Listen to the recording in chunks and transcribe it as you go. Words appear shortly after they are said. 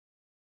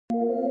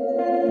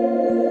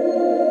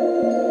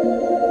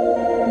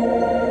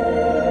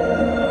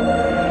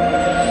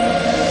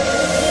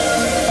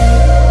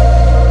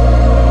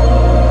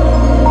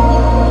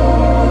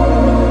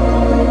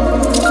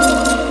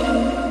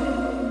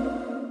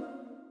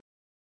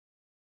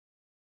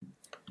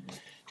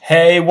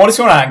Hey, what is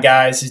going on,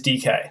 guys? It's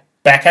DK.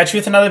 Back at you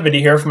with another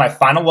video here for my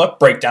final look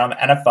breakdown of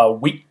the NFL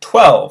Week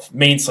 12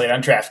 main slate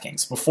on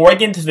Draftkings. Before I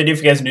get into the video,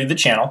 if you guys are new to the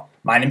channel,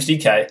 my name's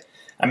DK.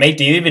 I make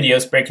daily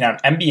videos breaking down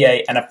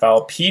NBA,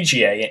 NFL,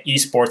 PGA, and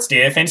esports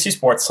daily fantasy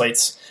sports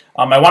slates.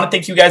 I want to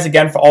thank you guys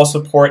again for all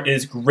support. It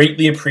is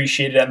greatly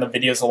appreciated on the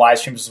videos, the live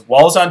streams, as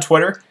well as on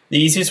Twitter. The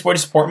easiest way to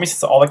support me,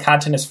 since all the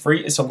content is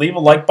free, is to leave a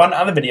like button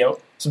on the video,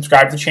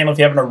 subscribe to the channel if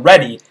you haven't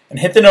already, and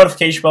hit the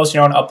notification bell so you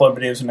know when I upload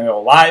videos when they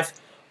go live.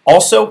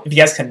 Also, if you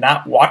guys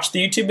cannot watch the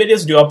YouTube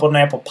videos, I do upload an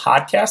Apple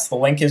Podcast. The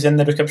link is in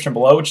the description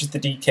below, which is the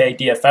DK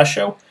DFS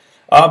show.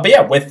 But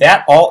yeah, with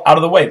that all out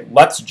of the way,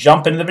 let's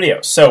jump into the video.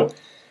 So,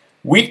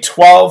 Week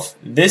 12,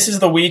 this is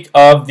the week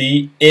of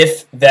the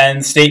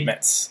if-then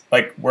statements.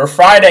 Like, we're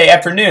Friday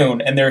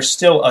afternoon, and there's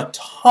still a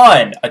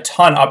ton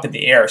up in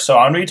the air. So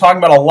I'm going to be talking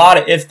about a lot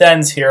of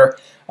if-thens here.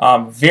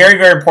 Very,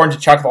 very important to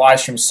check the live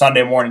stream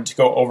Sunday morning to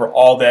go over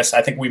all this.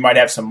 I think we might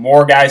have some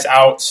more guys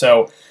out,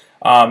 so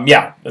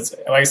yeah,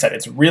 like I said,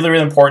 it's really,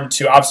 really important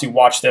to obviously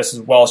watch this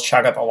as well as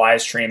check out the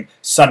live stream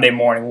Sunday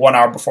morning, 1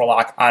 hour before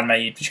lock on my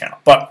YouTube channel.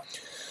 But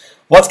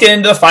let's get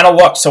into the final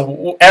look.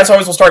 So as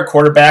always, we'll start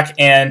quarterback,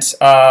 and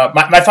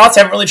my thoughts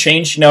haven't really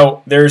changed. You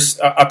know, there's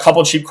a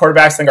couple cheap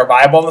quarterbacks I think are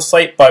viable on the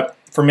slate, but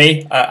for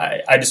me,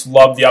 I just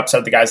love the upside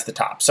of the guys at the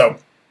top. So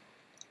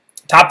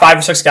top 5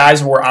 or 6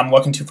 guys where I'm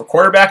looking to for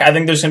quarterback. I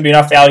think there's going to be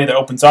enough value that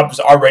opens up. There's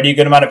already a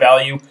good amount of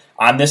value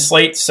on this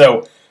slate,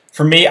 so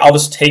for me, I'll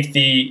just take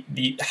the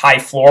high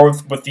floor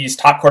with these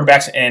top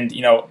quarterbacks and,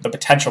 you know, the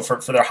potential for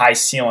their high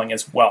ceiling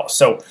as well.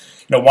 So, you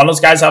know, one of those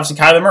guys is obviously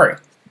Kyler Murray.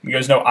 You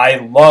guys know I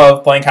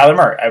love playing Kyler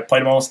Murray. I've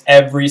played him almost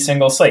every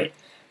single slate.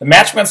 The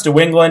match against New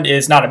England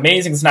is not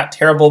amazing. It's not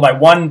terrible. My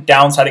one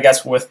downside, I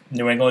guess, with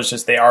New England is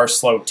just they are a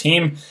slow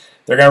team.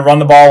 They're going to run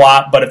the ball a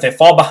lot, but if they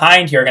fall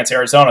behind here against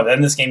Arizona,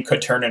 then this game could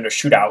turn into a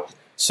shootout.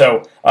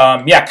 So,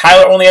 yeah,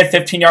 Kyler only had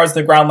 15 yards to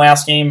the ground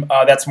last game.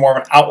 That's more of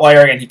an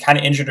outlier, and he kind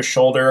of injured his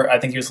shoulder. I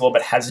think he was a little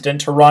bit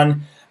hesitant to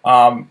run.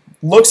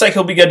 Looks like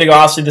he'll be good to go.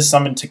 Obviously, this is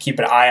something to keep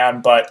an eye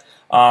on, but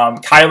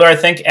Kyler, I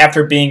think,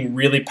 after being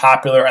really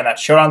popular on that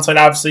showdown slate,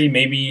 obviously,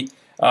 maybe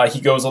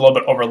he goes a little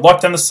bit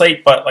overlooked on the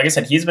slate, but like I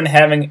said, he's been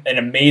having an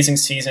amazing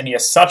season. He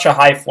has such a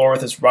high floor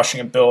with his rushing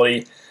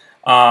ability,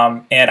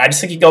 and I just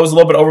think he goes a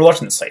little bit overlooked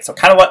in the slate. So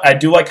kind of I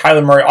do like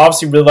Kyler Murray.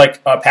 Obviously, really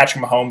like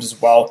Patrick Mahomes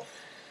as well.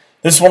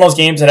 This is one of those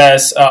games that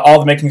has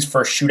all the makings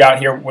for a shootout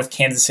here with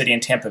Kansas City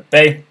and Tampa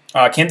Bay.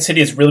 Kansas City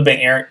has really been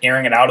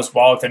airing it out as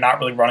well if they're not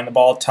really running the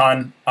ball a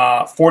ton.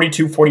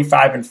 42,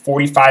 45, and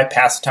 45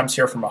 pass attempts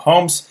here from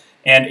Mahomes.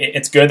 And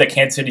it's good that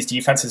Kansas City's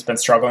defense has been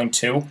struggling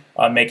too,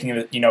 making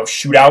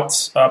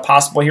shootouts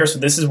possible here. So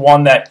this is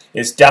one that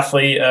is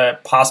definitely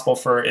possible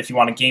for if you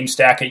want to game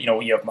stack it. You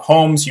know, you have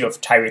Mahomes, you have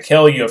Tyreek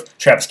Hill, you have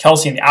Travis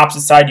Kelce on the opposite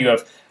side. You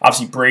have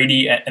obviously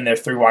Brady and their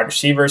 3 wide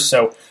receivers.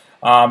 So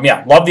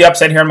yeah, love the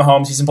upside here in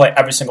Mahomes. He's in play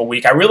every single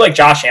week. I really like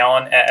Josh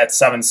Allen at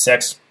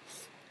 7-6.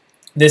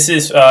 This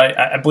is,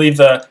 I believe,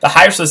 the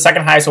highest or the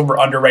second highest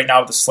over-under right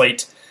now with the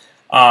slate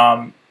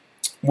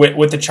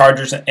with the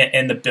Chargers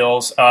and the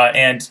Bills.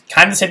 And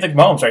kind of the same thing with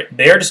Mahomes, right?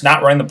 They are just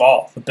not running the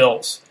ball, the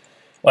Bills.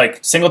 Like,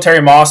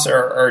 Singletary, Moss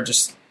are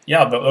just,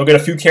 yeah, they'll get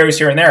a few carries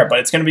here and there,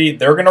 but they're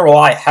going to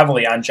rely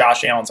heavily on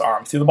Josh Allen's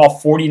arm. Threw the ball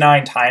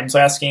 49 times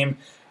last game.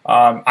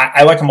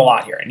 I like him a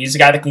lot here, and he's a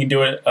guy that can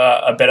do it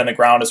a bit on the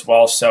ground as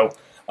well. So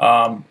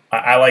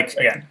I like,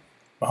 again,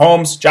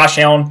 Mahomes, Josh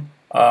Allen,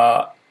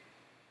 Kyler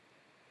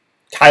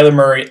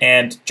Murray,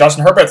 and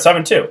Justin Herbert at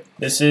 7-2.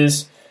 This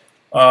is,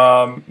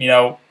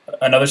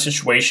 another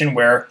situation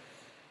where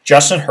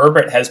Justin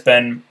Herbert has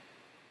been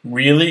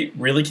really,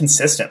 really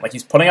consistent. Like,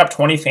 he's putting up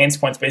 20 fantasy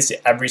points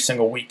basically every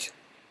single week.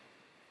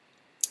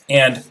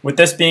 And with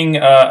this being,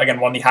 again,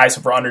 one of the highest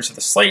over-unders of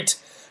the slate,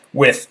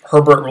 with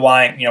Herbert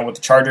relying, with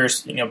the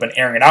Chargers, been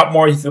airing it out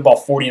more. He threw the ball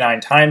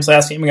 49 times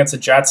last game against the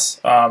Jets.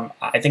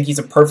 I think he's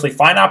a perfectly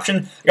fine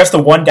option. I guess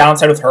the one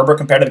downside with Herbert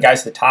compared to the guys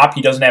at the top,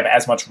 he doesn't have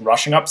as much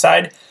rushing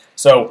upside.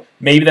 So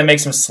maybe that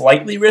makes him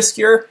slightly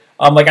riskier.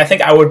 I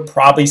think I would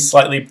probably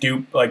slightly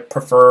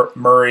prefer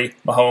Murray,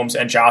 Mahomes,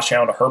 and Josh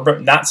Allen to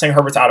Herbert. Not saying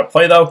Herbert's out of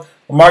play, though.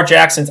 Lamar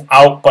Jackson's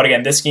out, but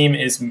again, this game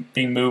is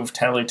being moved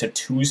tentatively to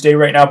Tuesday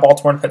right now,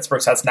 Baltimore and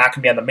Pittsburgh, so that's not going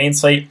to be on the main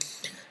slate.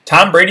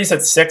 Tom Brady's at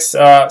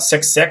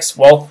 6-6.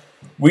 Well,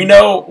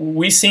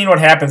 we've seen what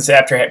happens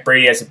after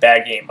Brady has a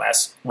bad game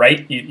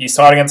right? You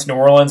saw it against New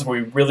Orleans where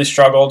he really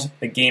struggled.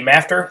 The game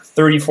after,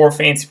 34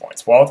 fantasy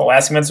points. Well, the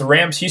last game against the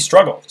Rams, he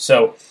struggled.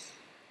 So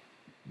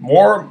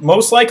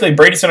most likely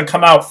Brady's going to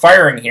come out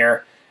firing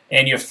here,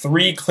 and you have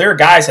 3 clear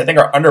guys I think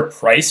are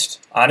underpriced.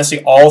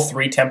 Honestly, all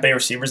 3 Tampa Bay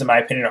receivers, in my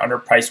opinion, are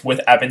underpriced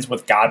with Evans,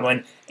 with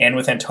Godwin, and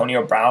with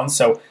Antonio Brown.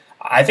 So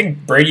I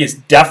think Brady is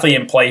definitely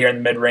in play here in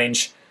the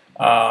mid-range.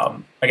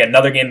 Again,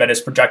 another game that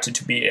is projected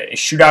to be a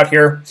shootout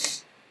here.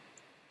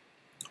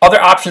 Other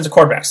options of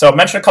quarterbacks. So I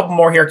mentioned a couple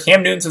more here.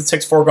 Cam Newton's at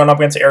 6-4 going up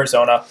against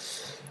Arizona.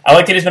 I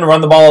like that he's going to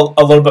run the ball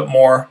a little bit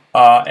more.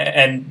 But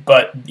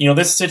this is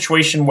a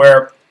situation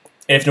where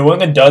if New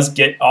England does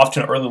get off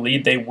to an early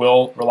lead, they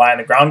will rely on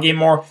the ground game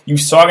more. You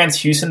saw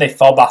against Houston, they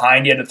fell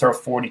behind. You had to throw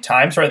 40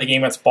 times, right? The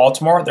game against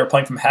Baltimore, they're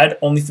playing from head,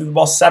 only threw the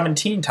ball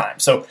 17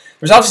 times. So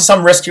there's obviously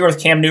some risk here with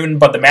Cam Newton,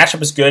 but the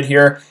matchup is good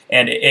here.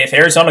 And if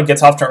Arizona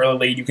gets off to an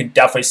early lead, you can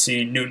definitely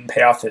see Newton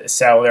pay off his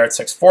salary there at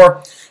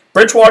 6'4".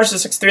 Bridgewater's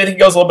at 6'3". I think he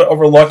goes a little bit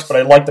overlooked, but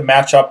I like the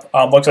matchup.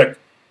 Looks like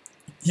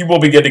he will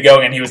be good to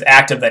go, and he was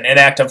active then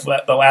inactive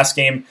the last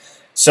game.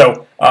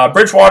 So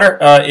Bridgewater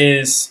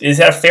is at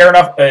a fair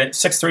enough.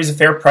 6'3" is a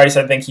fair price.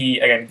 I think he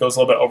again goes a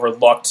little bit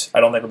overlooked. I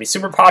don't think it'll be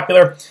super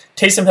popular.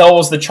 Taysom Hill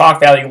was the chalk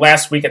value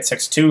last week at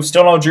 6'2".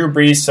 Still no Drew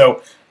Brees,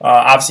 so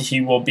obviously he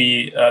will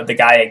be the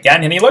guy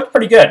again. And he looked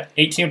pretty good.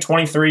 18 of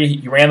 23.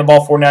 He ran the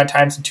ball 49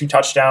 times and 2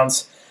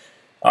 touchdowns.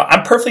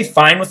 I'm perfectly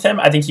fine with him.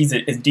 I think he's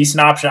a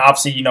decent option.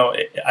 Obviously,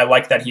 I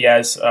like that he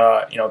has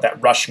that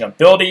rushing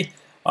ability.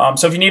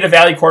 So if you need a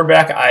value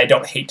quarterback, I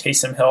don't hate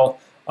Taysom Hill.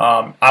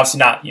 Obviously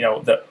not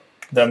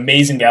the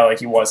amazing guy like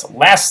he was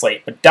last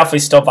slate, but definitely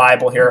still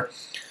viable here.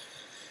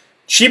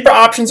 Cheaper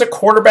options at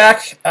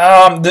quarterback.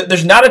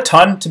 There's not a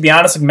ton, to be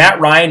honest. Like Matt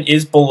Ryan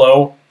is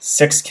below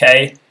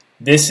 6K.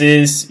 This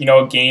is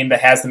a game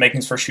that has the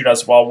makings for a shootout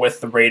as well with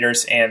the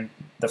Raiders and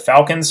the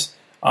Falcons.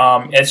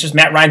 It's just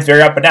Matt Ryan's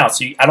very up and down,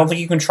 so I don't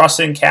think you can trust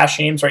it in cash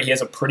games. Right, he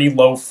has a pretty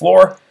low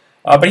floor,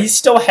 but he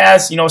still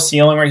has a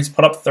ceiling where he's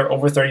put up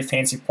over 30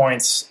 fantasy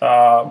points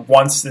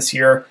once this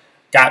year,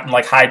 gotten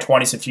like high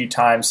 20s a few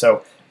times.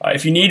 So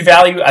if you need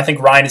value, I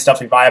think Ryan is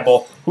definitely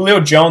viable.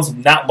 Julio Jones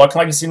not looking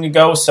like he's going to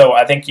go, so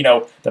I think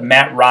the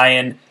Matt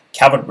Ryan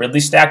Calvin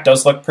Ridley stack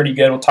does look pretty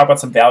good. We'll talk about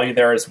some value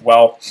there as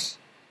well.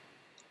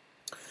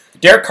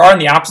 Derek Carr on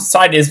the opposite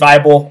side is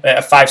viable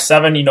at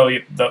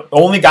 5'7". The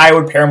only guy I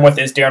would pair him with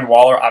is Darren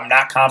Waller. I'm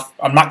not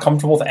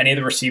comfortable with any of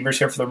the receivers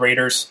here for the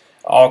Raiders,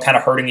 all kind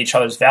of hurting each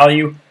other's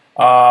value.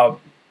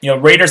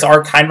 Raiders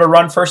are kind of a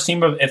run-first team,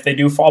 but if they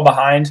do fall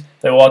behind,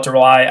 they will have to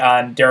rely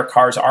on Derek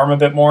Carr's arm a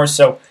bit more.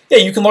 So, yeah,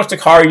 you can look to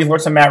Carr, you can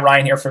look to Matt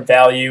Ryan here for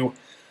value.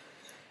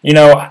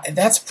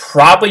 That's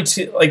probably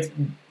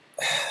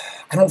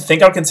I don't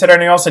think I'll consider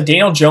anything else. So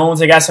Daniel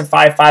Jones, I guess, at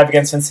 5'5"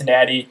 against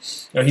Cincinnati.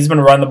 He's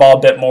been running the ball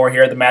a bit more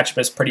here. The matchup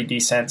is pretty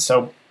decent.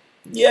 So,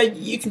 yeah,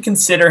 you can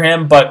consider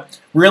him. But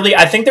really,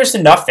 I think there's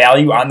enough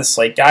value on the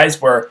slate,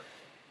 guys, where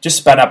just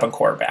spend up on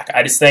quarterback.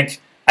 I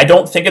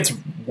don't think it's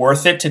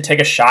worth it to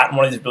take a shot on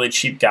one of these really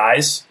cheap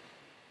guys.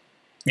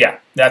 Yeah,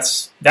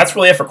 that's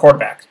really it for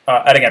quarterback.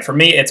 And again, for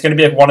me, it's going to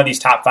be like one of these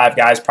top 5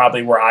 guys,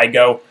 probably where I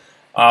go.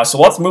 So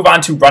let's move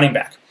on to running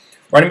back.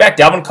 Running back,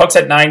 Dalvin Cook's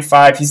at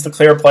 9.5. He's the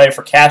clear play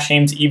for cash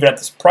games, even at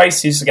this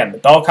price. He's, again, the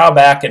bell cow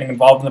back, getting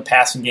involved in the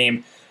passing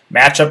game.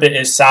 Matchup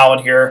is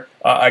solid here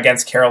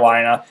against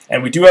Carolina.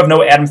 And we do have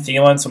no Adam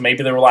Thielen, so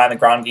maybe they rely on the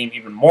ground game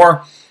even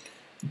more.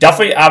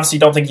 Definitely, obviously,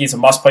 don't think he's a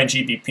must-play in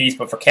GPPs,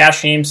 but for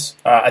cash games,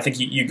 I think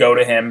you go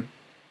to him.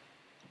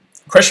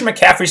 Christian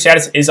McCaffrey's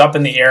status is up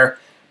in the air,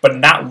 but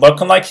not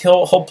looking like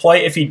he'll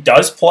play. If he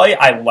does play,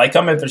 I like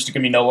him if there's going to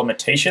be no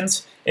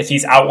limitations. If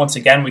he's out once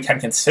again, we can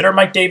consider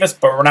Mike Davis,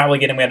 but we're not really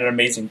getting him at an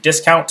amazing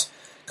discount.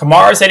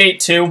 Kamara's at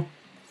 8.2.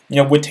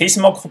 With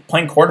Taysom Hill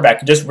playing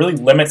quarterback, it just really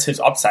limits his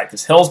upside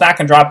because Hill's not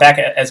going to drop back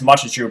as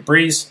much as Drew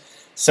Brees.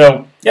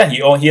 So, yeah,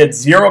 he had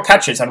 0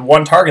 catches on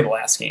 1 target the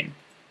last game.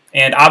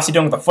 And obviously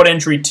dealing with a foot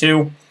injury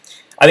too.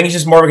 I think he's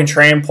just more of a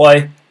contrarian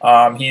play.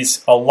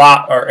 His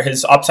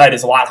upside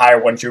is a lot higher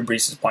when Drew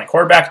Brees is playing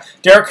quarterback.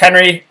 Derrick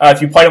Henry,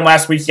 if you played him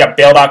last week, he got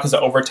bailed out because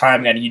of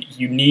overtime, and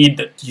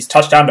he's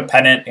touchdown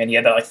dependent, and he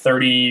had that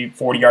 30,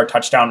 40-yard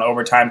touchdown in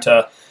overtime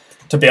to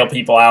bail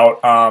people out.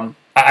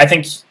 I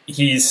think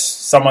he's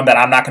someone that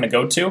I'm not going to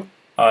go to.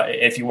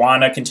 If you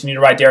want to continue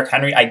to ride Derrick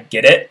Henry, I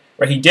get it.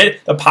 Right?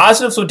 The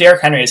positives with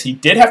Derrick Henry is he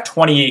did have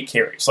 28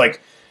 carries.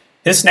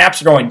 His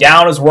snaps are going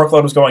down, his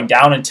workload was going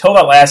down until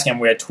that last game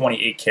we had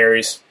 28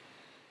 carries.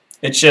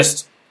 It's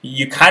just,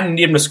 you kind of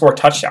need him to score a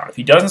touchdown. If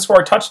he doesn't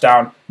score a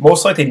touchdown,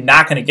 most likely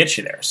not going to get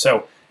you there.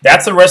 So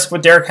that's the risk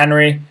with Derrick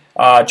Henry.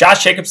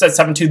 Josh Jacobs at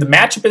 7.2. The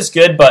matchup is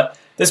good, but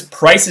this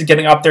price is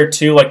getting up there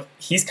too.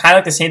 He's kind of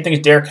like the same thing as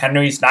Derrick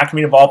Henry. He's not going to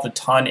be involved a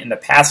ton in the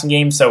passing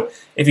game. So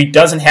if he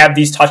doesn't have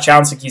these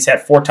touchdowns, he's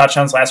had 4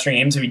 touchdowns last 3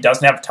 games. If he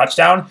doesn't have a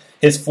touchdown,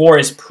 his floor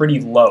is pretty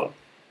low.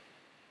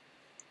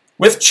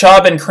 With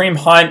Chubb and Kareem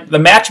Hunt, the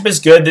matchup is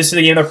good. This is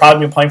a game they're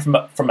probably playing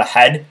from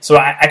ahead. So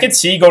I could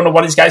see going to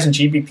one of these guys in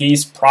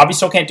GPPs. Probably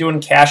still can't do it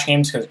in cash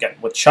games because, again,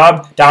 with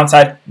Chubb,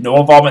 downside, no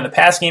involvement in the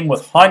pass game.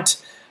 With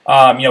Hunt,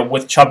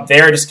 with Chubb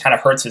there, it just kind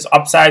of hurts his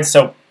upside.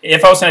 So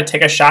if I was going to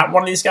take a shot at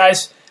one of these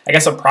guys, I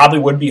guess it probably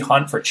would be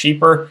Hunt for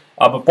cheaper.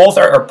 But both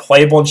are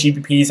playable in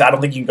GPPs. I don't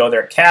think you can go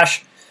there in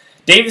cash.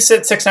 Davis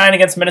at 6.9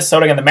 against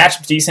Minnesota. Again, the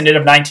matchup's decent. Did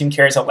have 19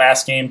 carries that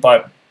last game,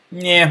 but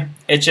yeah,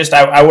 it's just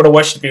I would have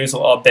wished he was a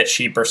little bit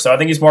cheaper. So I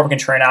think he's more of a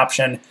contrarian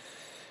option.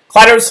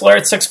 Clyde Edwards-Helaire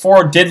at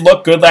 6.4 did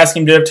look good last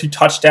game. Did have 2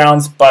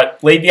 touchdowns, but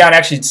Le'Veon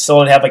actually still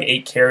did have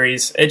 8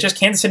 carries. It just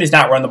Kansas City's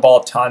not running the ball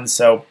a ton,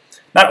 so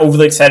not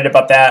overly excited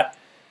about that.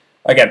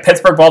 Again,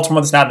 Pittsburgh,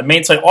 Baltimore, that's not the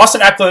main slate.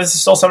 Austin Eckler, this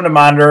is still something to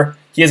monitor.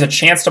 He has a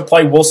chance to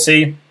play. We'll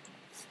see.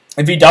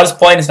 If he does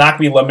play and is not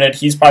going to be limited,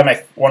 he's probably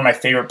one of my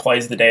favorite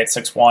plays of the day at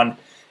 6.1.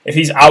 If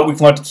he's out, we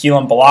can look to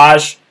Keelan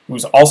Balaj,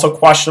 who's also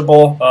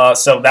questionable.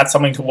 So that's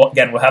something to,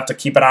 again, we'll have to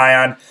keep an eye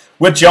on.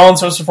 With Jones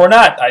versus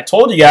Fournette, I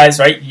told you guys,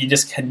 right, you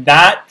just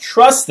cannot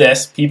trust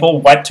this. People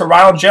went to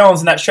Ronald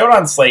Jones in that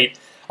showdown slate.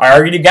 I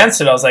argued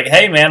against it. I was like,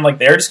 hey, man, like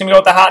they're just going to go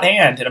with the hot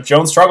hand. And if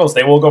Jones struggles,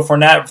 they will go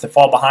Fournette. If they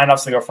fall behind,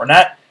 obviously they go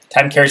Fournette.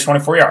 10 carries,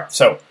 24 yards.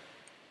 So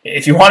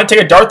if you want to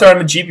take a dart throw on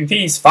the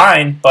GPPs,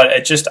 fine. But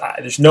it just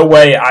there's no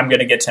way I'm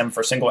going to get him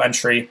for single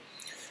entry.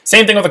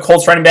 Same thing with the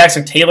Colts running backs.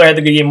 Like Taylor had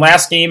the good game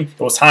last game.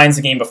 It was Hines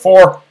the game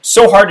before.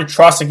 So hard to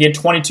trust. Like he had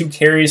 22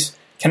 carries.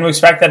 Can we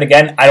expect that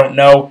again? I don't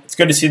know. It's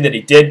good to see that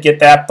he did get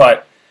that,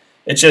 but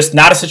it's just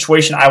not a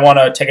situation I want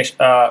to take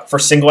for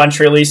single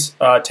entry at least.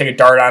 Take a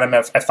dart on him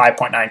at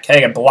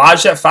 5.9K. And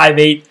Balaj at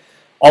 5.8,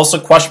 also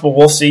questionable.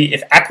 We'll see.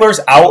 If Eckler's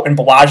out and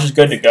Balaj is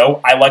good to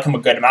go, I like him a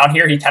good amount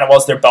here. He kind of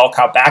was their bell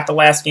cow back the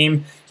last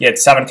game. He had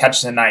 7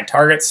 catches and 9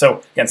 targets.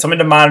 So, again, something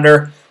to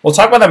monitor. We'll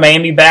talk about the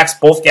Miami backs.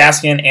 Both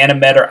Gaskin and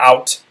Ahmed are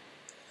out.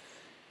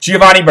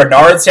 Giovanni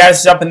Bernard's status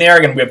is up in the air.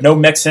 Again, we have no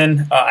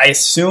Mixon. I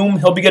assume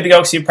he'll be good to go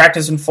because he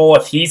practiced in full.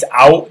 If he's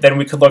out, then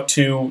we could look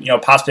to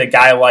possibly a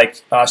guy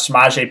like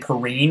Samaje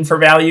Perine for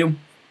value.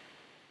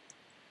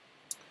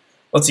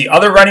 Let's see,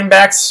 other running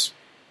backs.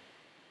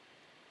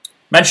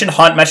 Mentioned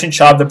Hunt, mentioned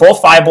Chubb. They're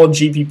both viable in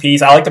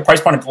GPPs. I like the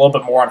price point a little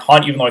bit more on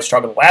Hunt, even though he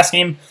struggled the last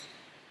game.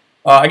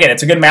 Again,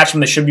 it's a good matchup.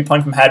 They should be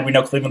playing from head. We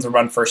know Cleveland's a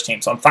run first team,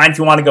 so I'm fine if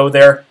you want to go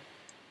there.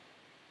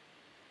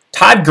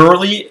 Todd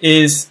Gurley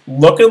is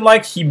looking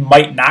like he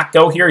might not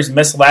go here. He's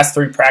missed the last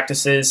 3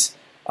 practices.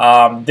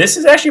 This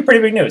is actually pretty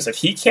big news. If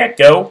he can't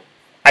go,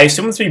 I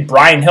assume it's going to be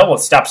Brian Hill that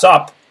steps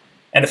up.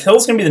 And if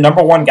Hill's going to be the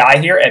number 1 guy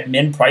here at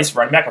min-price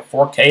running back of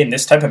 4K in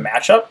this type of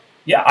matchup,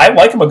 yeah, I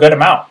like him a good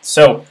amount.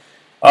 So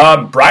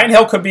Brian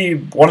Hill could be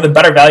one of the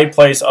better value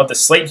plays of the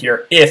slate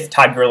here if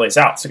Todd Gurley is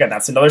out. So again,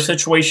 that's another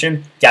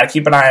situation. Got to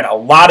keep an eye on a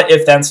lot of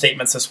if-then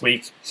statements this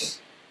week.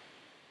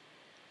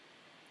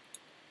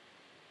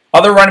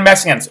 Other running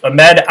backs, again,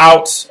 Ahmed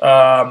out,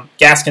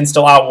 Gaskin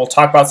still out. We'll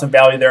talk about some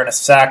value there in a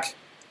sec.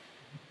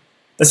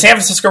 The San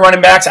Francisco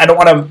running backs, I don't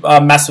want to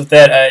mess with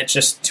it. It's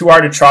just too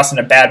hard to trust in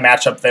a bad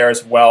matchup there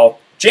as well.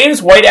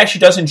 James White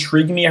actually does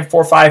intrigue me at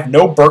 4.5.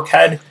 No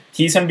Burkhead.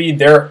 He's going to be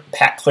their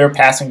clear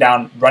passing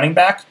down running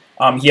back.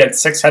 He had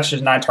 6 catches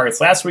and 9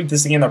 targets last week. This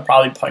is a game they're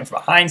probably playing from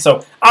behind.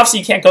 So obviously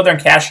you can't go there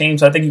and cash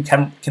games. I think you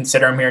can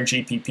consider him here in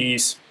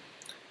GPPs.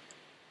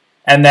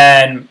 And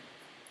then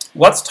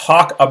let's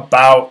talk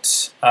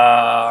about where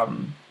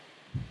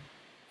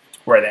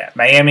are they at?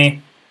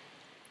 Miami.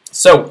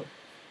 So,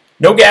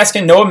 no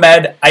Gaskin, no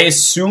Ahmed. I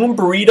assume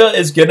Burita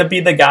is going to be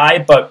the guy,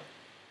 but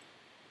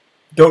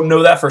don't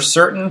know that for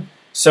certain.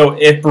 So,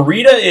 if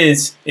Burita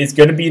is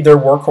going to be their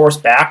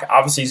workhorse back,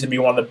 obviously he's going to be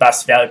one of the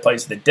best value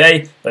plays of the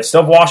day. But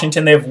still have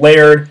Washington. They have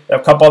Laird. They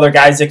have a couple other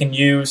guys they can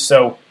use.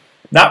 So,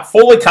 not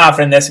fully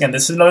confident in this. Again,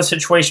 this is another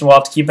situation we'll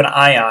have to keep an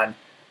eye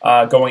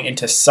on going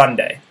into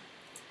Sunday.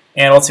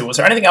 And let's see, was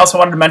there anything else I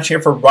wanted to mention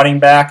here for running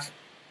back?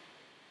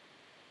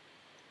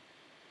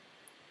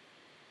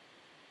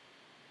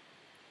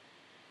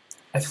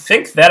 I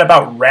think that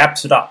about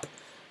wraps it up.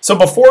 So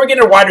before we get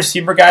into wide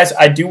receiver, guys,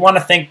 I do want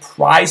to thank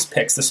Prize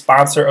Picks, the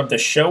sponsor of the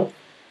show.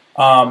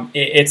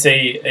 It's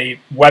a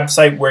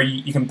website where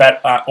you can bet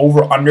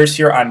over-unders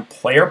here on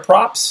player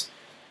props.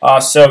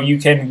 So you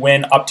can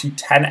win up to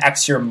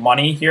 10x your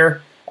money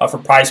here for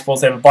prize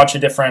pools. They have a bunch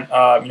of different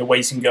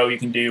ways you can go. You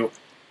can do,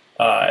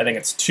 I think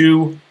it's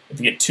 2. If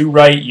you get 2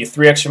 right, you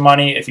 3x your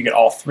money. If you get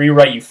all 3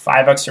 right, you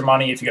 5x your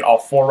money. If you get all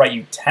 4 right,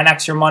 you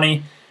 10x your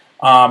money.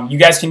 You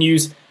guys can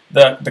use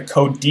the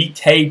code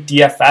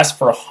DKDFS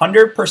for a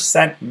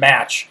 100%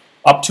 match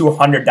up to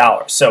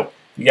 $100. So if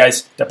you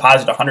guys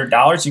deposit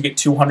 $100, you get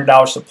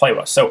 $200 to play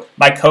with. So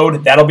my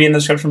code, that'll be in the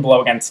description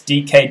below. Again, it's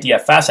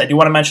DKDFS. I do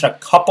want to mention a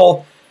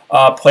couple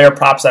player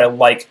props that I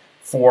like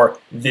for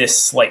this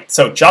slate.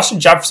 So Justin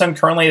Jefferson,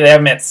 currently they have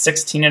him at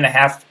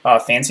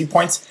 16.5 fantasy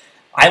points.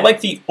 I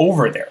like the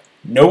over there.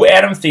 No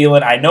Adam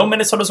Thielen. I know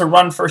Minnesota's a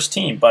run first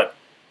team, but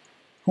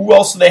who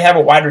else do they have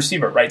a wide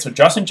receiver, right? So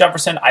Justin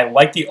Jefferson, I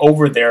like the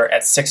over there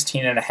at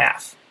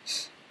 16.5.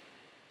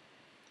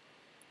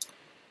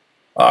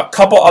 A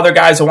couple other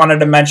guys I wanted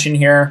to mention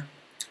here.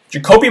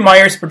 Jacoby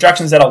Myers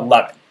projections at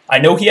 11. I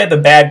know he had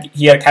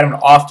kind of an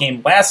off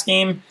game last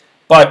game,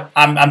 but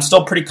I'm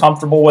still pretty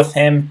comfortable with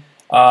him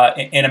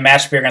in a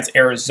matchup here against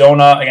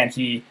Arizona. Again,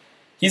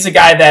 he's a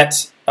guy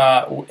that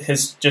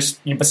his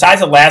just besides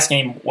the last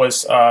game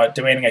was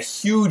demanding a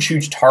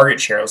huge target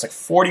share. It was like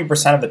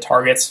 40% of the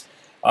targets.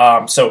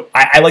 So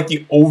I like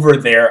the over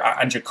there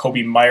on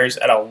Jacoby Myers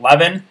at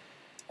 11.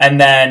 And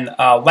then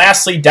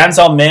lastly,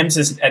 Denzel Mims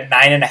is at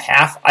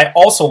 9.5. I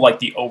also like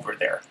the over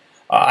there.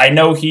 I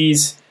know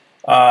he's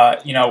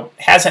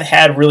hasn't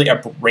had really a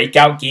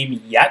breakout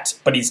game yet,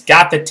 but he's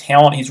got the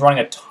talent. He's running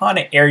a ton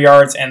of air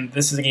yards, and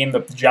this is a game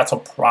that the Jets will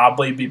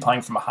probably be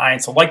playing from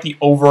behind. So I like the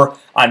over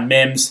on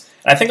Mims.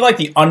 And I think I like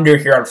the under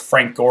here on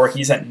Frank Gore.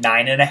 He's at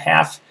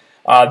 9.5.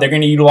 They're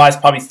going to utilize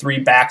probably 3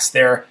 backs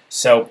there.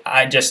 So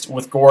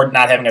with Gore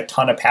not having a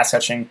ton of pass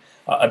catching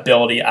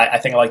ability, I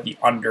think I like the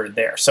under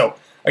there. So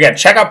again,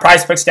 check out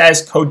Prize Picks,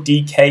 guys. Code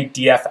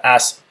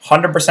DKDFS,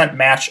 100%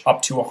 match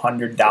up to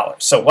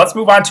 $100. So let's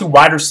move on to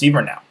wide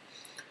receiver now.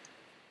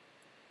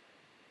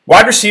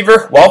 Wide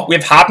receiver, well, we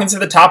have Hopkins at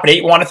the top at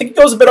 8-1. I think it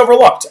goes a bit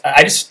overlooked.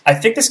 I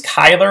think this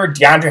Kyler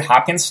DeAndre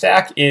Hopkins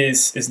stack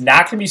is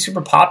not going to be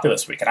super popular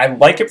this week, and I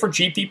like it for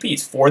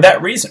GPPs for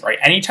that reason, right?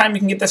 Anytime you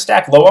can get this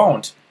stack low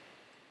owned,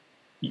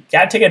 you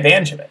got to take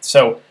advantage of it.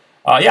 So,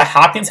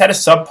 Hopkins had a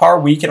subpar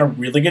week in a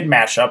really good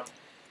matchup.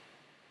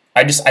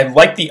 I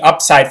like the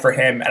upside for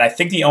him, and I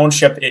think the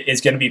ownership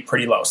is going to be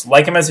pretty low. So,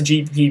 like him as a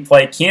GPP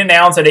play. Keenan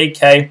Allen's at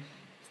 8K,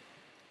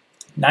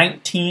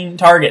 19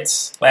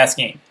 targets last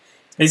game.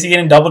 Basically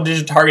getting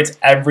double-digit targets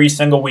every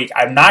single week.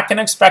 I'm not going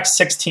to expect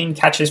 16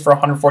 catches for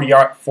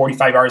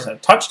 145 yards and a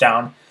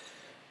touchdown.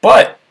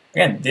 But,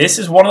 again, this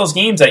is one of those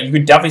games that you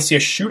could definitely see a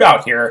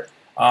shootout here.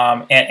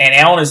 And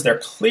Allen is their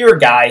clear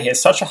guy. He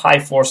has such a high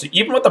floor. So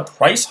even with the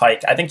price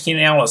hike, I think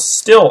Keenan Allen is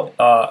still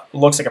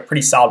looks like a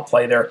pretty solid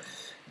play there.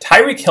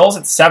 Tyreek Hill's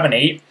at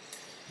 7-8.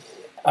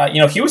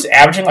 He was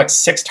averaging like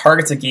 6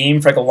 targets a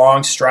game for like a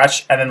long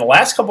stretch. And then the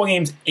last couple of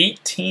games,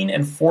 18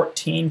 and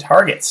 14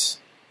 targets.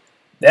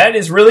 That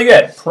is really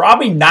good.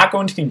 Probably not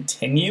going to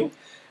continue,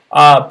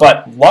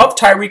 but love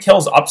Tyreek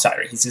Hill's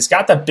upside. He's just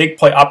got that big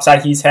play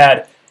upside. He's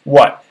had,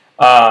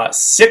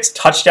 6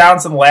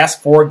 touchdowns in the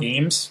last 4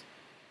 games.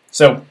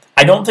 So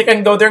I don't think I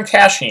can go there in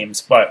cash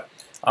games, but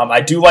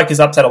I do like his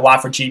upside a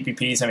lot for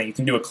GPPs. I mean, you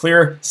can do a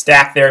clear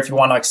stack there if you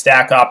want to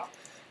stack up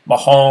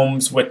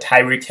Mahomes with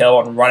Tyreek Hill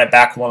and run it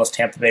back to one of those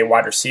Tampa Bay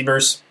wide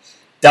receivers.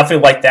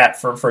 Definitely like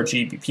that for a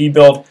GPP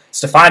build.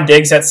 Stephon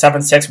Diggs at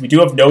 7-6. We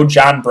do have no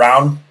John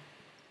Brown.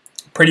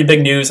 Pretty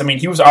big news. I mean,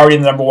 he was already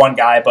the number 1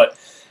 guy, but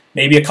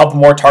maybe a couple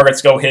more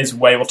targets go his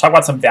way. We'll talk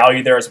about some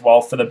value there as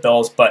well for the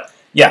Bills. But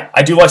yeah,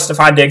 I do like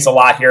Stephon Diggs a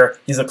lot here.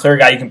 He's a clear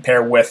guy you can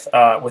pair with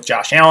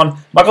Josh Allen.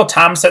 Michael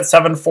Thomas at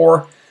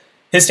 7-4.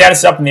 His status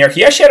is up in the air.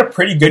 He actually had a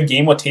pretty good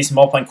game with Taysom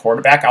Hill playing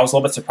quarterback. I was a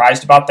little bit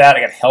surprised about that.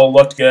 Again, Hill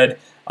looked good.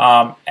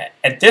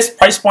 At this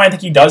price point, I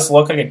think he does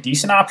look like a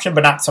decent option,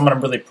 but not someone I'm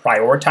really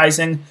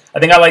prioritizing. I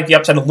think I like the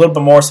upside a little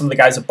bit more, some of the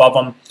guys above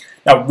him.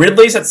 Now,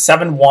 Ridley's at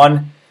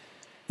 7-1.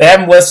 They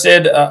have him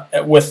listed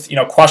with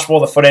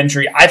questionable the foot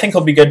injury. I think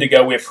he'll be good to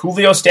go. We have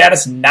Julio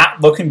status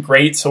not looking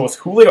great. So with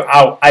Julio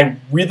out, I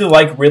really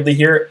like Ridley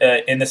here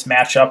in this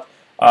matchup.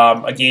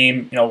 A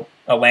game,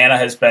 Atlanta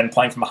has been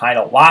playing from behind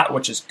a lot,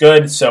 which is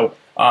good. So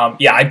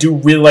I do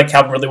really like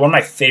Calvin Ridley. One of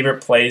my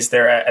favorite plays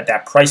there at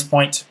that price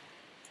point.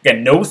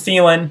 Again, no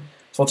Thielen.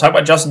 So we'll talk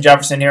about Justin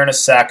Jefferson here in a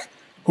sec.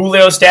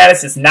 Julio's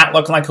status is not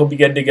looking like he'll be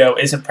good to go.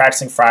 Isn't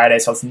practicing Friday,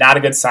 so it's not a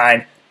good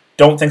sign.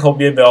 Don't think he'll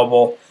be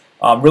available.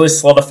 Really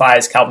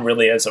solidifies Calvin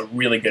Ridley as a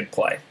really good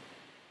play.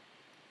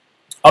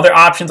 Other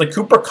options, like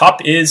Cooper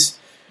Kupp is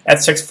at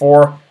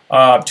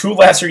 6-4. 2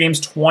 last year games,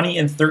 20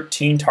 and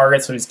 13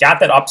 targets, so he's got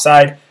that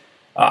upside.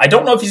 I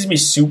don't know if he's going to be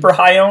super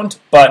high owned,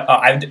 but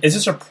it's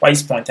just a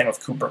price point thing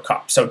with Cooper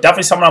Kupp. So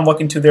definitely someone I'm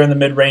looking to there in the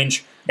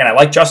mid-range. Again, I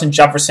like Justin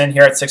Jefferson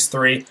here at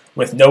 6-3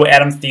 with no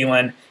Adam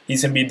Thielen.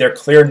 He's going to be their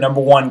clear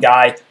number 1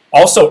 guy.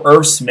 Also,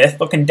 Irv Smith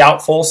looking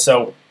doubtful,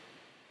 so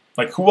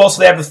who else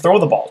do they have to throw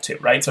the ball to,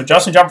 right? So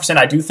Justin Jefferson,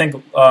 I do think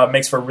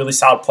makes for a really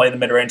solid play in the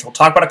mid-range. We'll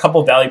talk about a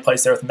couple of value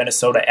plays there with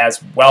Minnesota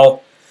as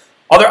well.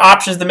 Other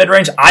options in the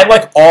mid-range, I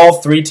like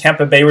all 3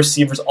 Tampa Bay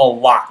receivers a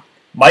lot.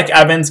 Mike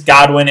Evans,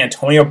 Godwin,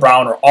 Antonio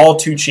Brown are all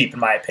too cheap in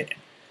my opinion.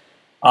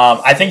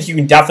 I think you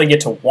can definitely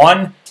get to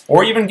 1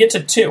 or even get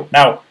to 2.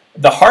 Now,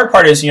 the hard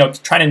part is,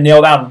 trying to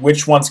nail down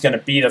which one's going to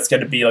be that's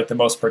going to be the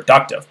most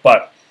productive.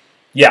 But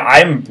yeah,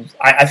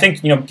 I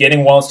think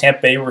getting one of those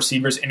Tampa Bay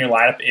receivers in your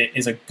lineup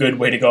is a good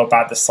way to go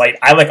about the slate.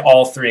 I like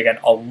all 3 again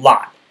a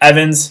lot.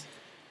 Evans,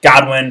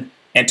 Godwin,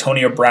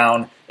 Antonio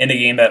Brown in a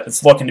game that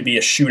it's looking to be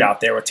a shootout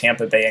there with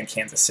Tampa Bay and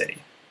Kansas City.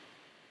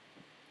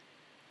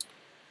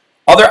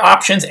 Other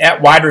options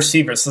at wide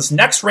receivers. This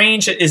next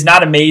range is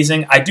not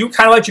amazing. I do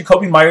kind of like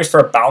Jacoby Myers for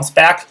a bounce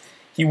back.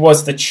 He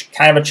was the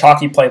kind of a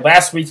chalky play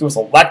last week. He was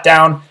a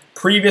letdown.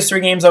 Previous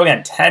 3 games, though,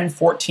 again, 10,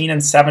 14,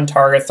 and 7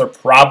 targets. They're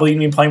probably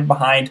going to be playing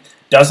behind.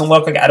 Doesn't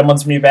look like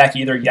Edelman's going to be back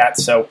either yet.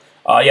 So,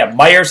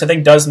 Myers, I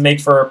think, does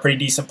make for a pretty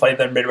decent play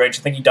there in mid-range.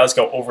 I think he does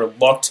go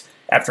overlooked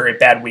after a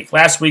bad week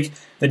last week.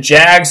 The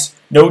Jags,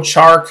 no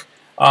Chark,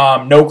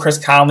 no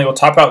Chris Conley. We'll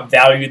talk about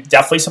value.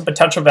 Definitely some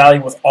potential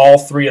value with all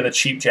 3 of the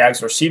cheap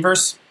Jags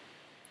receivers.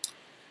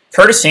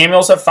 Curtis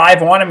Samuel's at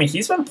 5-1. I mean,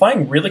 he's been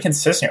playing really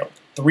consistent.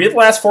 3 of the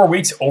last 4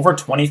 weeks, over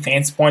 20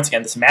 fantasy points.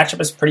 Again, this matchup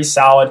is pretty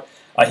solid.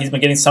 He's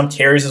been getting some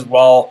carries as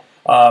well.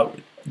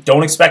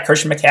 Don't expect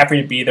Christian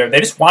McCaffrey to be there. They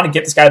just want to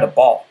get this guy the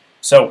ball.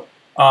 So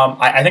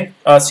I think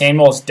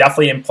Samuel is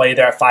definitely in play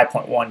there at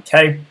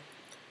 5.1K.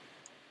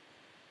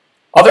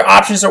 Other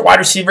options at wide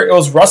receiver, it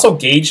was Russell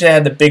Gage that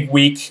had the big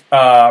week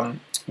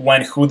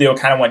when Julio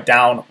kind of went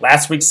down.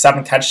 Last week,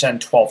 7 catches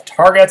and 12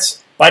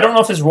 targets. But I don't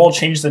know if his role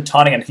changes a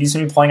ton. Again, he's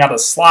going to be playing out of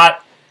the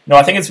slot.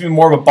 I think it's going to be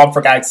more of a bump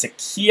for guy like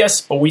Zacchaeus,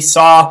 but we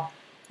saw,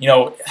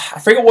 I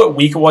forget what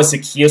week it was.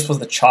 Zacchaeus was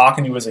the chalk,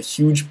 and he was a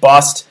huge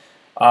bust.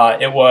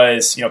 It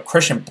was,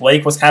 Christian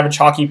Blake was kind of a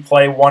chalky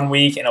play one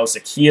week, and it was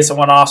Zacchaeus that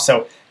went off.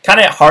 So kind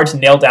of hard to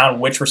nail down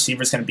which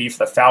receiver is going to be for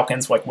the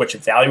Falcons, like which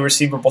value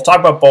receiver. We'll talk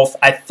about both.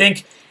 I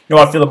think,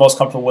 I feel the most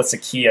comfortable with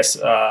Zacchaeus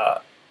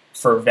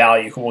for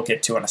value, who we'll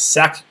get to in a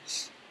sec.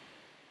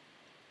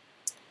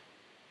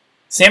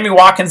 Sammy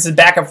Watkins is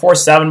back at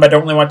 4.7, but I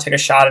don't really want to take a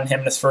shot at him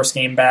in his first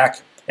game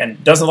back.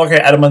 And doesn't look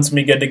like Edelman's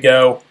going to be good to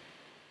go.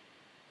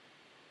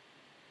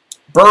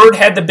 Bird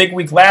had the big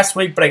week last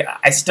week, but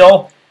I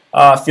still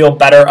feel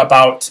better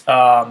about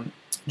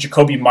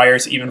Jacoby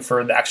Myers, even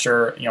for the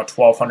extra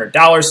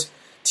 $1,200.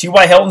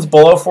 T.Y. Hilton's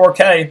below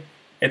 4K.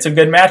 It's a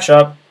good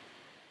matchup.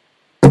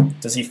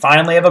 Does he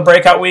finally have a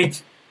breakout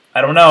week?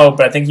 I don't know,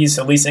 but I think he's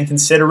at least in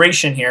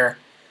consideration here.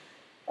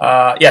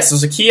 So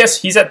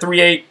Zacchaeus, he's at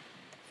 3.8.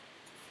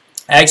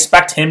 I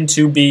expect him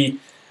to be,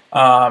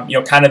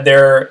 kind of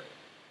their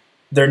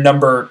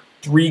number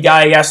 3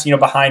 guy, I guess,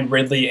 behind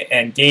Ridley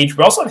and Gage.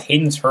 We also have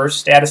Hayden's Hurst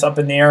status up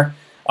in the air.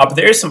 But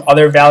there is some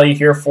other value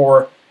here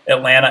for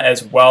Atlanta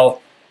as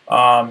well.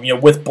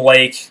 With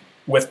Blake,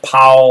 with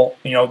Powell,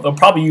 they'll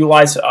probably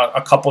utilize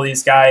a couple of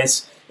these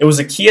guys. It was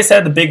Zacchaeus that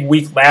had the big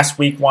week last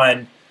week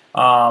when,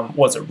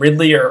 was it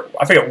Ridley or,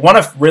 I forget, one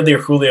of Ridley or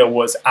Julio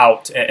was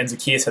out, and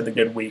Zacchaeus had the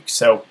good week.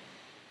 So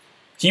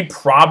he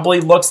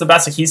probably looks the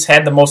best. Like, he's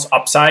had the most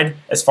upside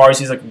as far as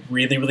these like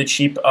really, really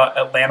cheap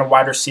Atlanta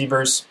wide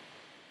receivers.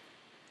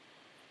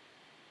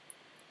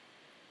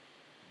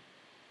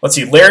 Let's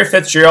see, Larry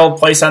Fitzgerald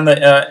placed on the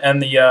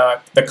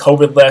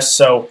COVID list.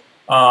 So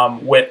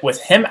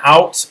with him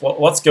out,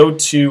 let's go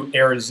to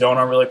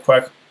Arizona really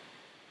quick.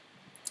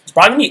 It's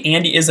probably going to be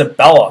Andy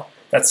Isabella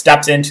that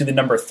steps into the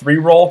number 3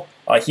 role.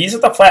 He's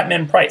at the flat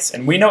min price,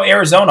 and we know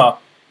Arizona,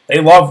 they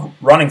love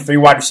running 3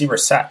 wide receiver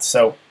sets.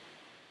 So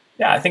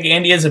yeah, I think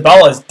Andy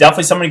Isabella is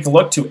definitely somebody you can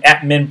look to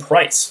at min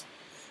price.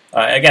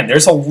 Again,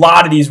 there's a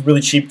lot of these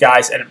really cheap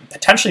guys, and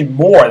potentially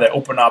more that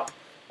open up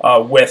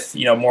with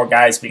more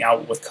guys being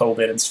out with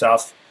COVID and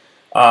stuff.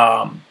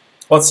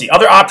 Let's see,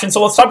 other options.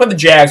 So let's talk about the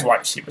Jags wide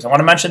receivers. I want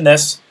to mention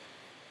this.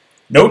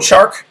 No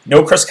Chark,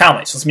 no Chris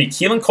Conley. So it's going to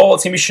be Keelan Cole,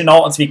 it's going to be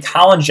Shenault, it's going to be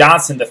Colin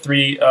Johnson, the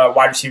 3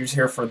 wide receivers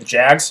here for the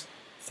Jags.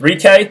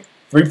 3K,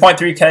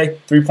 3.3K,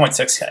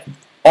 3.6K.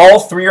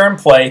 All 3 are in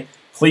play.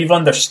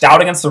 Cleveland, they're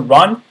stout against the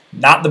run,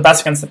 not the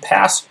best against the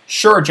pass.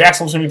 Sure,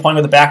 Jacksonville's going to be playing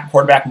with a backup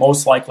quarterback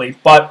most likely,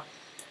 but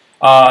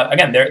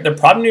again, they're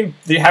probably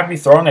they have to be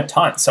throwing a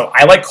ton. So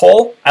I like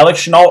Cole, I like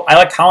Shenault, I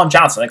like Colin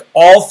Johnson. Like,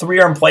 all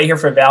 3 are in play here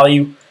for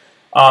value.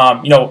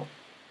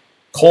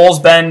 Cole's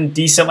been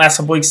decent last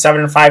couple weeks,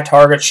 7 and 5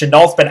 targets.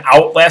 Shenault's been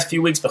out last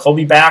few weeks, but he'll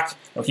be back.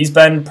 He's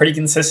been pretty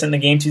consistent in the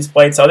games he's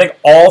played. So I think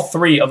all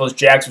 3 of those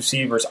Jags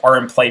receivers are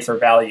in play for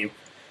value.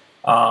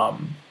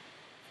 Other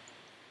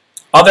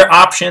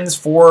options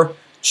for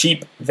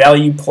cheap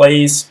value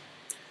plays.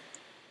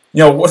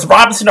 With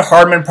Robinson to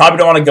Hardman, probably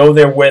don't want to go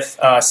there with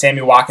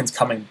Sammy Watkins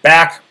coming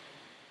back.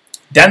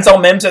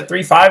 Denzel Mims at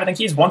 3.5, I think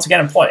he's once again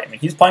in play. I mean,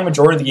 he's playing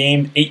majority of the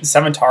game, 8 and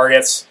 7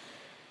 targets.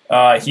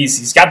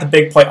 He's got the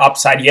big play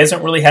upside. He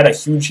hasn't really had a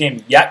huge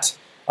game yet,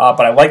 but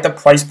I like the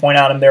price point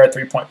on him there at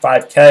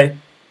 3.5K.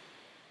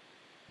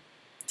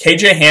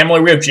 KJ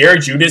Hamler, we have Jerry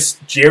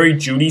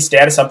Jeudy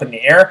status up in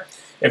the air.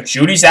 If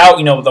Judy's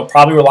out, they'll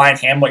probably rely on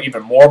Hamler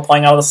even more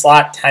playing out of the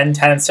slot. 10,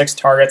 10, and 6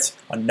 targets.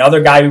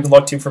 Another guy we can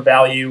look to for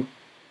value.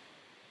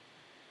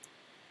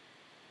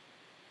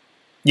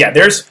 Yeah,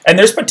 there's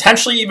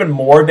potentially even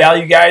more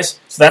value, guys.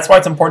 So that's why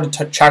it's important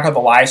to check out the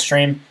live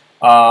stream.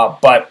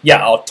 But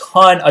yeah, a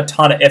ton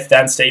of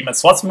if-then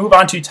statements. So let's move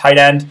on to tight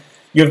end.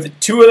 You have the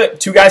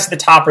two guys at the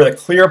top are the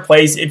clear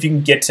plays if you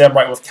can get to them,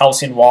 right, with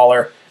Kelsey and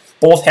Waller.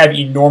 Both have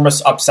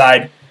enormous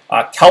upside.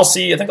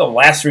 Kelsey, I think the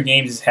last 3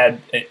 games, has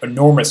had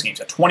enormous games.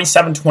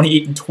 27,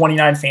 28, and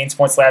 29 fantasy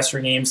points last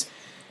 3 games.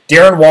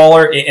 Darren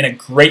Waller in a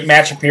great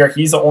matchup here.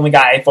 He's the only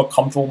guy I feel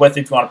comfortable with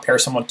if you want to pair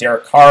someone with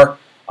Derek Carr.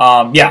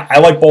 I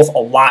like both a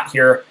lot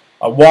here.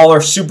 Waller,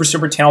 super,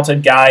 super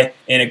talented guy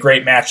in a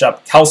great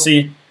matchup.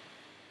 Kelsey,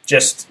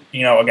 just,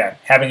 again,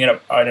 having an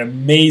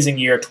amazing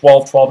year,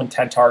 12, and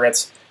 10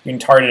 targets. You can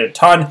target a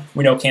ton.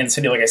 We know Kansas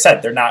City, like I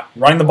said, they're not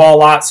running the ball a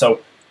lot,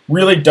 so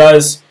really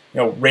does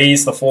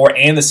raise the floor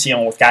and the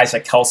ceiling with guys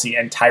like Kelsey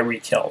and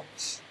Tyreek Hill.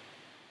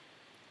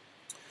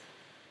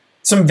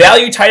 Some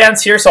value tight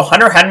ends here. So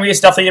Hunter Henry is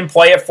definitely in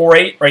play at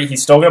 4.8, right?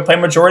 He's still going to play a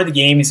majority of the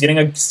game. He's getting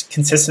a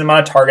consistent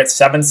amount of targets,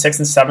 7, 6,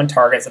 and 7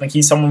 targets. I think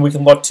he's someone we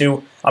can look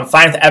to. I'm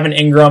fine with Evan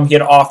Ingram. He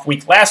had an off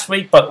week last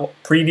week, but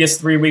previous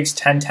 3 weeks,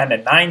 10, 10,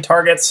 and 9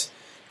 targets.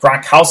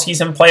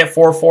 Gronkowski's in play at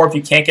 4.4. If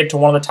you can't get to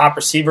one of the top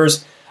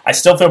receivers, I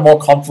still feel more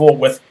comfortable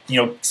with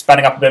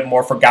spending up a bit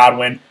more for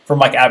Godwin, for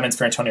Mike Evans,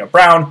 for Antonio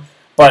Brown.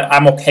 But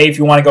I'm okay if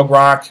you want to go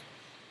Gronk.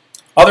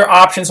 Other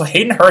options, so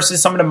Hayden Hurst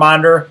is someone to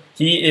monitor.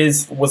 He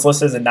was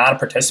listed as a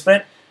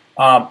non-participant.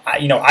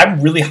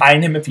 I'm really high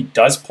on him if he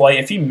does play.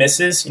 If he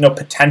misses,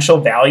 potential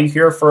value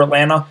here for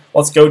Atlanta.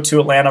 Let's go to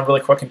Atlanta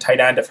really quick and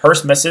tight end. If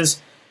Hurst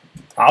misses,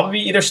 probably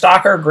either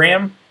Stocker or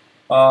Graham.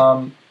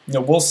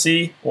 We'll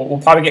see. We'll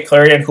probably get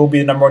clarity on who will be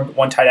the number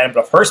 1 tight end.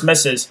 But if Hurst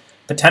misses,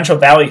 potential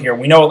value here.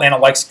 We know Atlanta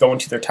likes going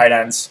to their tight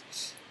ends.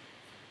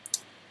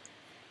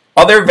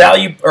 Other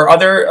value or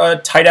other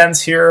tight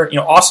ends here,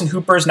 Austin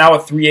Hooper is now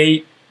at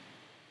 3.8.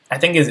 I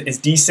think is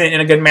decent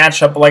in a good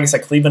matchup. But like I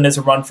said, Cleveland is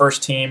a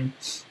run-first team.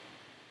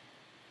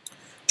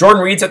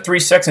 Jordan Reed's at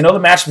 3-6. I know the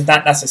matchup is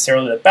not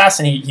necessarily the best,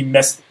 and he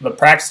missed the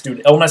practice due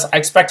to illness. I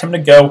expect him to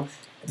go.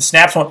 The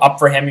snaps went up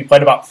for him. He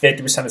played about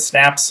 50% of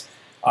snaps.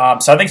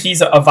 So I think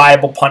he's a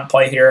viable punt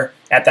play here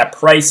at that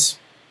price.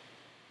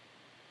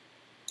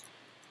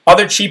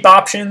 Other cheap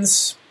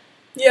options,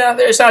 yeah,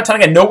 there's not a ton.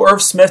 Again, no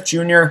Irv Smith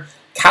Jr.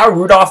 Kyle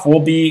Rudolph will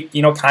be,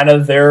 kind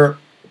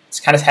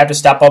of have to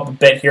step up a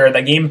bit here.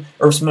 The game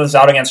Irv Smith was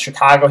out against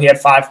Chicago, he had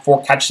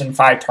 4 catches and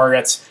 5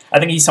 targets. I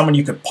think he's someone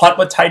you could punt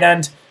with tight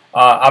end.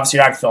 Obviously,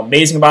 you're not going to feel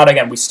amazing about it.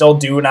 Again, we still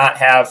do not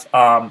have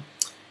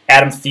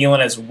Adam Thielen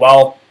as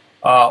well.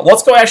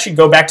 Let's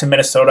go back to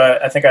Minnesota.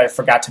 I think I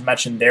forgot to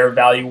mention their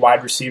value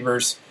wide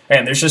receivers.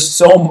 Man, there's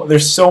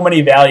so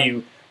many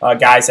value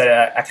guys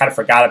that I kind of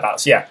forgot about.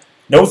 So yeah,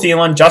 no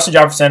Thielen. Justin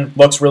Jefferson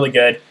looks really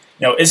good.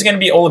 Is it going to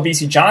be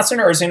Olabisi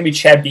Johnson or is it going to be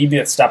Chad Beebe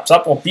that steps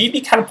up? Well,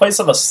 Beebe kind of plays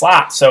on the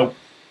slot, so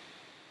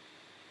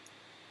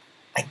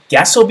I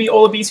guess it'll be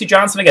Olabisi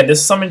Johnson. Again, this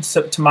is something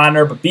to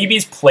monitor, but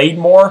Beebe's played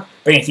more.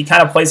 But again, he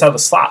kind of plays out of the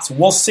slot, so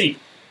we'll see.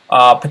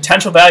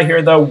 Potential value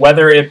here, though,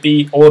 whether it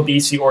be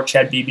Olabisi or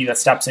Chad Beebe that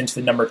steps into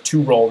the number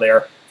 2 role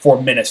there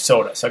for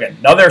Minnesota. So again,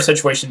 another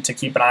situation to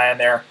keep an eye on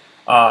there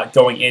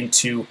going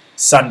into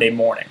Sunday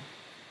morning.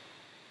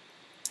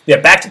 Yeah,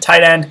 back to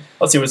tight end.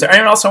 Let's see, was there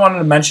anyone else I wanted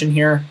to mention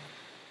here?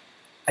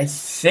 I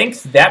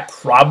think that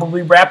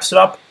probably wraps it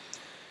up.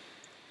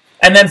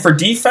 And then for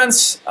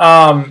defense,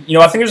 I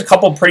think there's a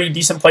couple of pretty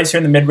decent plays here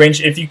in the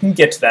mid-range if you can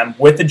get to them.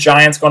 With the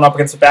Giants going up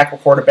against the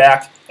backup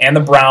quarterback and the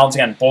Browns,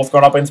 again, both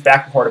going up against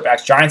backup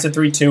quarterbacks. Giants at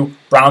 3-2,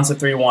 Browns at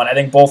 3-1. I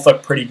think both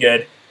look pretty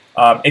good.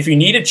 If you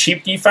need a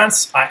cheap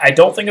defense, I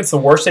don't think it's the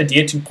worst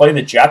idea to play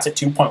the Jets at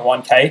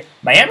 2.1K.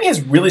 Miami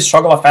has really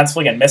struggled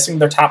offensively and missing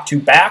their top 2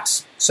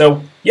 backs.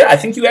 So, yeah, I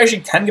think you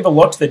actually can give a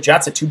look to the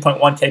Jets at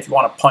 2.1K if you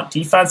want to punt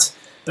defense.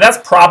 But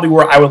that's probably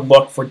where I would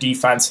look for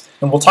defense.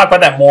 And we'll talk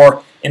about that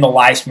more in the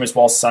live stream as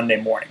well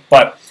Sunday morning.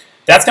 But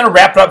that's going to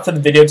wrap it up for the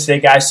video today,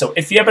 guys. So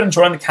if you have been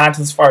enjoying the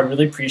content so far, I'd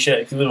really appreciate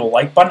it if you leave a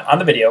like button on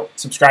the video,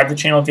 subscribe to the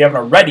channel if you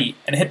haven't already,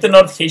 and hit the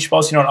notification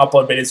bell so you don't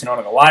upload videos you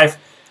don't go live.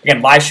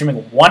 Again, live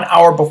streaming 1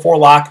 hour before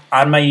lock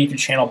on my YouTube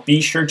channel.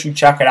 Be sure to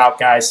check it out,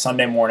 guys,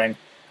 Sunday morning.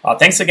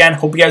 Thanks again.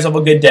 Hope you guys have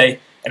a good day,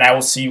 and I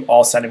will see you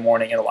all Sunday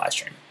morning in the live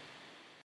stream.